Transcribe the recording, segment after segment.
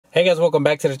Hey guys, welcome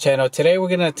back to the channel. Today we're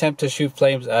going to attempt to shoot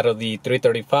flames out of the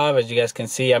 335. As you guys can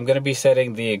see, I'm going to be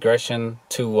setting the aggression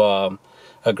to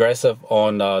aggressive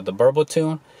on the burble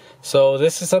tune. So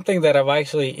this is something that I've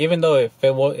actually, even though if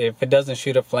it doesn't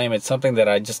shoot a flame, it's something that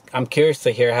I'm curious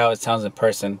to hear how it sounds in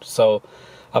person. So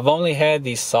I've only had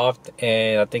the soft,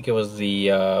 and I think it was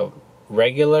the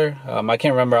regular. I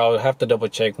can't remember. I'll have to double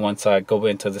check once I go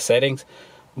into the settings.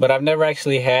 But I've never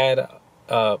actually had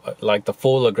like the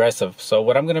full aggressive. So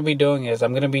what I'm going to be doing is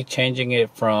I'm going to be changing it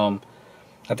from,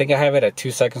 I think I have it at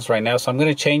 2 seconds right now, so I'm going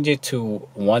to change it to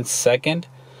 1 second,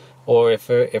 or if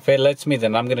it lets me,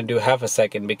 then I'm going to do half a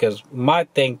second, because my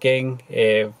thinking,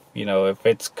 if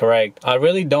it's correct, I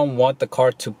really don't want the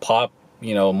car to pop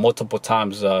multiple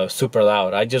times super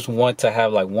loud. I just want to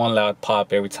have like one loud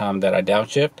pop every time that I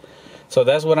downshift. So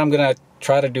that's what I'm going to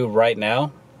try to do right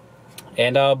now.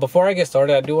 And before I get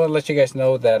started, I do want to let you guys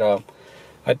know that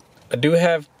I do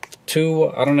have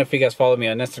two, I don't know if you guys follow me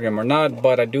on Instagram or not,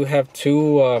 but I do have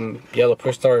two yellow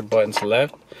push start buttons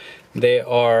left. They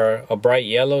are a bright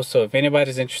yellow, so if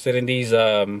anybody's interested in these,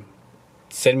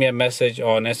 send me a message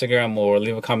on Instagram or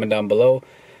leave a comment down below.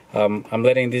 I'm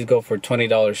letting these go for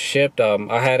 $20 shipped.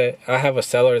 I have a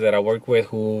seller that I work with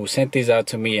who sent these out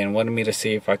to me and wanted me to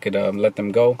see if I could let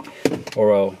them go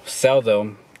or sell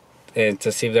them, and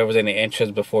to see if there was any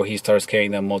interest before he starts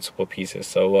carrying them multiple pieces.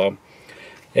 So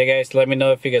yeah guys, let me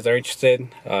know if you guys are interested.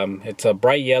 It's a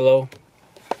bright yellow.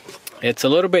 It's a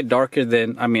little bit darker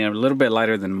than, a little bit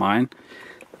lighter than mine.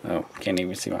 Oh, can't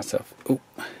even see myself. Ooh.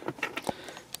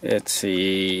 Let's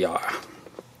see.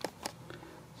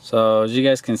 So as you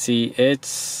guys can see,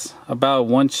 it's about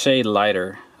one shade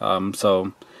lighter.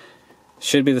 So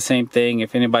should be the same thing.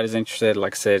 If anybody's interested,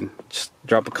 like I said, just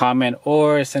drop a comment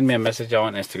or send me a message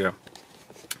on Instagram.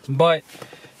 But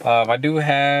I do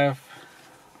have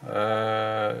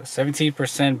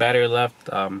 17% battery left,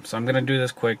 so I'm gonna do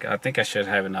this quick. I think I should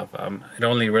have enough. It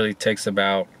only really takes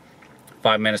about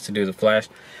 5 minutes to do the flash.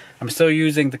 I'm still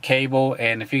using the cable,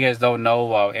 and if you guys don't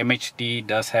know, MHD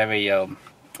does have a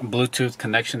Bluetooth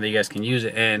connection that you guys can use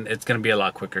it, and it's gonna be a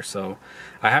lot quicker. So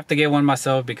I have to get one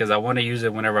myself because I want to use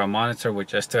it whenever I monitor,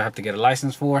 which I still have to get a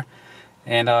license for.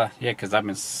 And yeah, because I've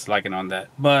been slacking on that.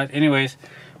 But anyways,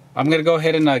 I'm gonna go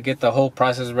ahead and get the whole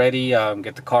process ready,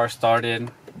 get the car started.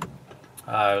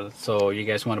 So you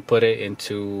guys want to put it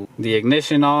into the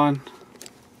ignition on.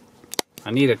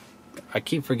 I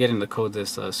keep forgetting to code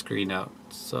this screen out.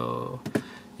 So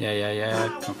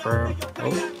yeah, confirm.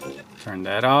 Oh, turn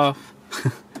that off.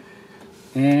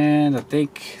 And I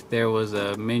think there was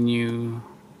a menu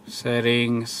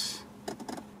settings.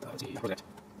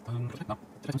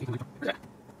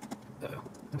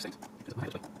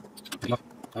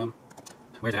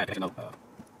 Where's that?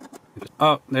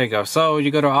 Oh, there you go. So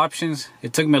you go to options.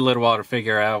 It took me a little while to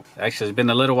figure out. Actually, it's been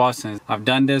a little while since I've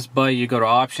done this, but you go to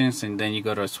options and then you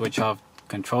go to switch off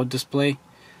control display.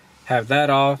 Have that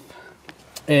off.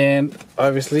 And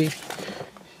obviously you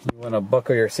want to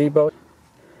buckle your seatbelt.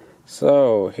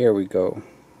 So here we go.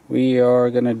 We are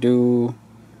gonna do,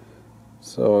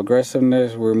 so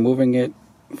aggressiveness, we're moving it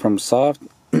from soft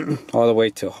all the way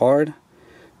to hard.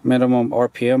 Minimum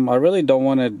RPM. I really don't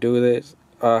want to do this.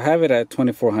 I have it at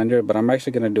 2400, but I'm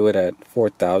actually going to do it at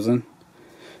 4000.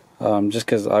 Just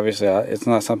because obviously it's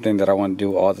not something that I want to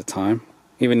do all the time,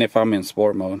 even if I'm in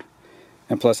sport mode.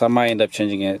 And plus I might end up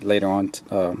changing it later on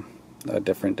a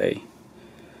different day.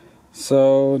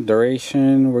 So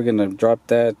duration, we're going to drop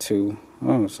that to,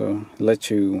 so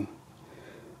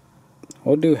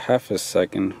we'll do half a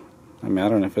second. I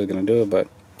don't know if it's going to do it, but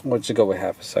we'll just go with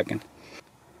half a second.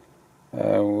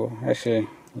 Actually,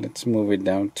 let's move it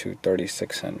down to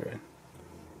 3600.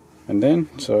 And then,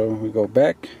 so we go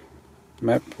back,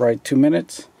 map right 2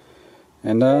 minutes,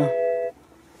 and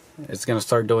it's gonna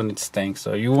start doing its thing.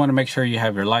 So you want to make sure you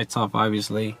have your lights off,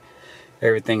 obviously.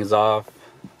 Everything is off.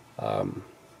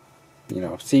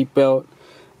 Seatbelt.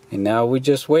 And now we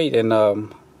just wait, and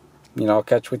I'll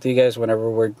catch with you guys whenever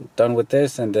we're done with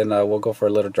this, and then we'll go for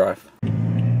a little drive.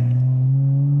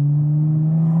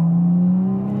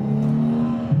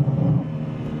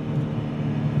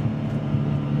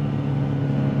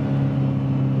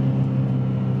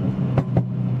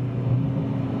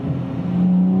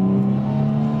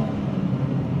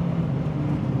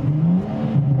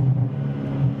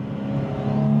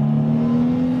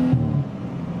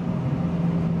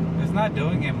 Not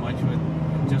doing it much with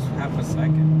just half a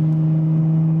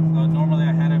second. So normally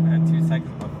I had it at 2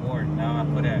 seconds before. Now I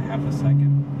put it at half a second.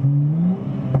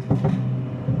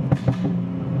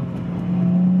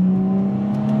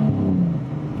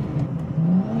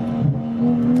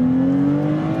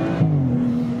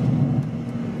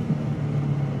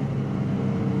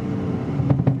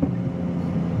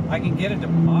 I can get it to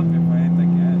pop if I hit the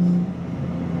gas.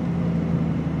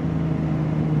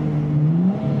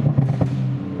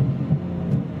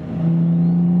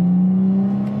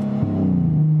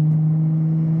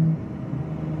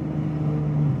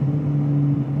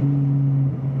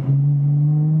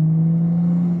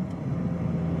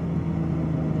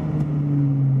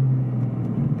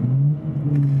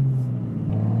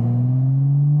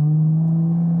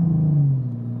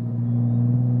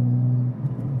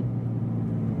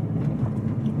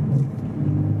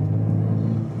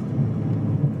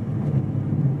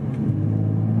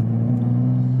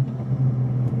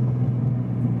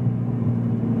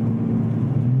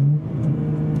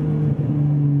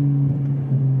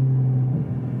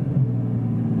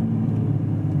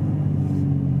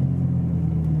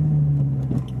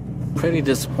 Pretty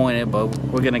disappointed, but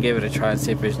we're gonna give it a try and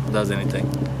see if it does anything.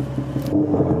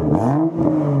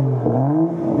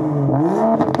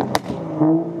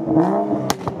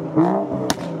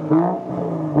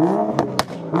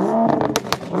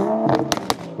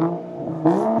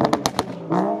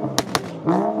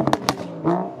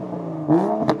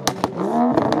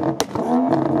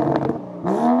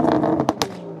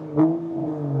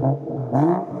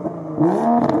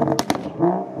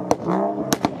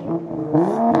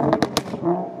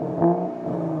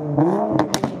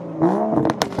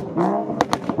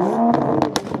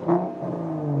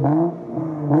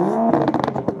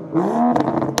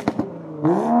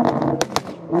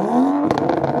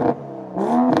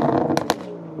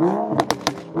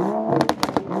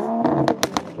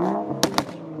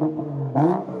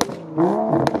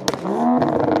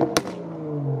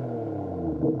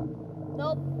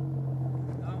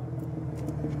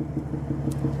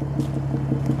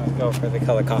 Let's go for the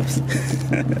color cops.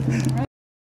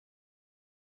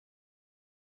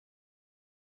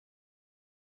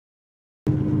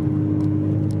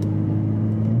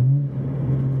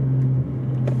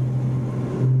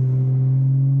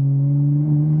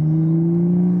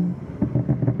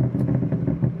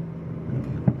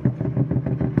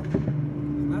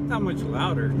 Not that much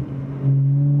louder.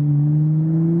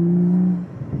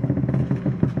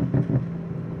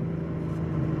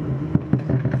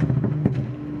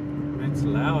 It's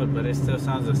loud, but it still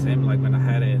sounds the same like when I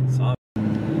had it in soft.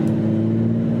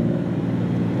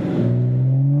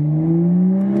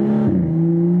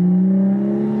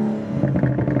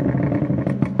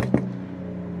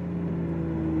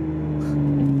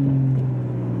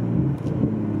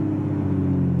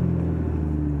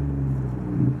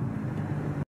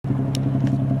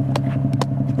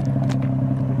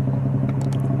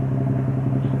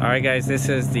 Alright guys, this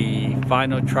is the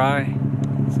final try.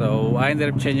 So I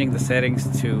ended up changing the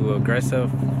settings to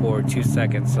aggressive for 2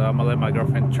 seconds. So I'm gonna let my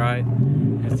girlfriend try it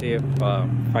and see if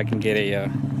I can get a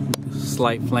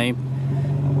slight flame.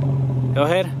 Go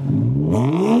ahead.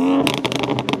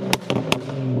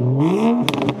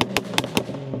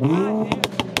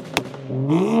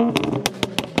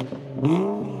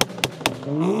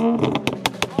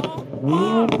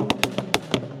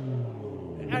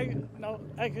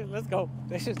 Let's go.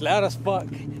 This is loud as fuck.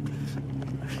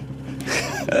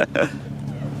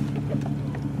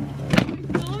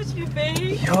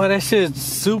 Yo, that shit's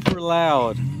super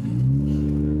loud.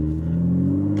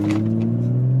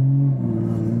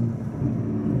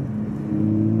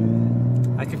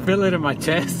 I can feel it in my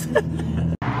chest.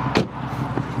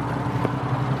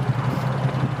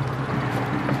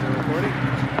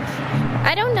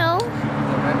 I don't know.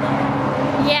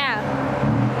 Yeah.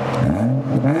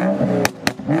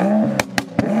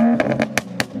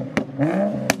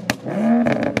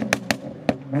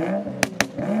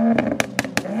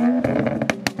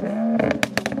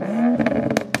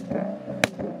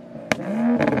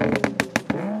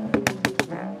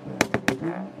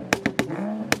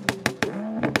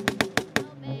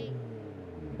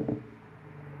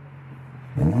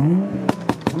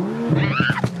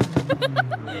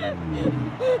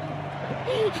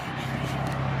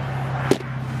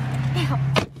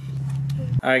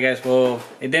 Alright guys, well,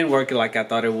 it didn't work like I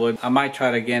thought it would. I might try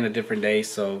it again a different day,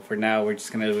 so for now we're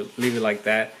just gonna leave it like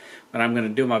that. But I'm gonna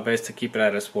do my best to keep it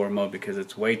out of sport mode because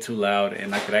it's way too loud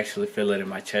and I could actually feel it in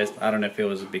my chest. I don't know if it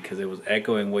was because it was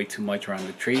echoing way too much around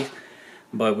the trees,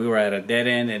 but we were at a dead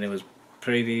end and it was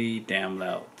pretty damn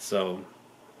loud. So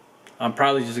I'm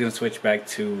probably just gonna switch back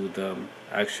to the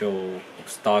actual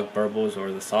stock burbles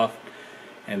or the soft,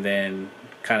 and then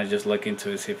kind of just look into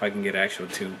it, see if I can get an actual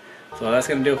tune. So that's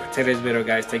gonna do it for today's video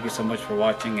guys. Thank you so much for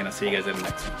watching and I'll see you guys in the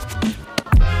next one.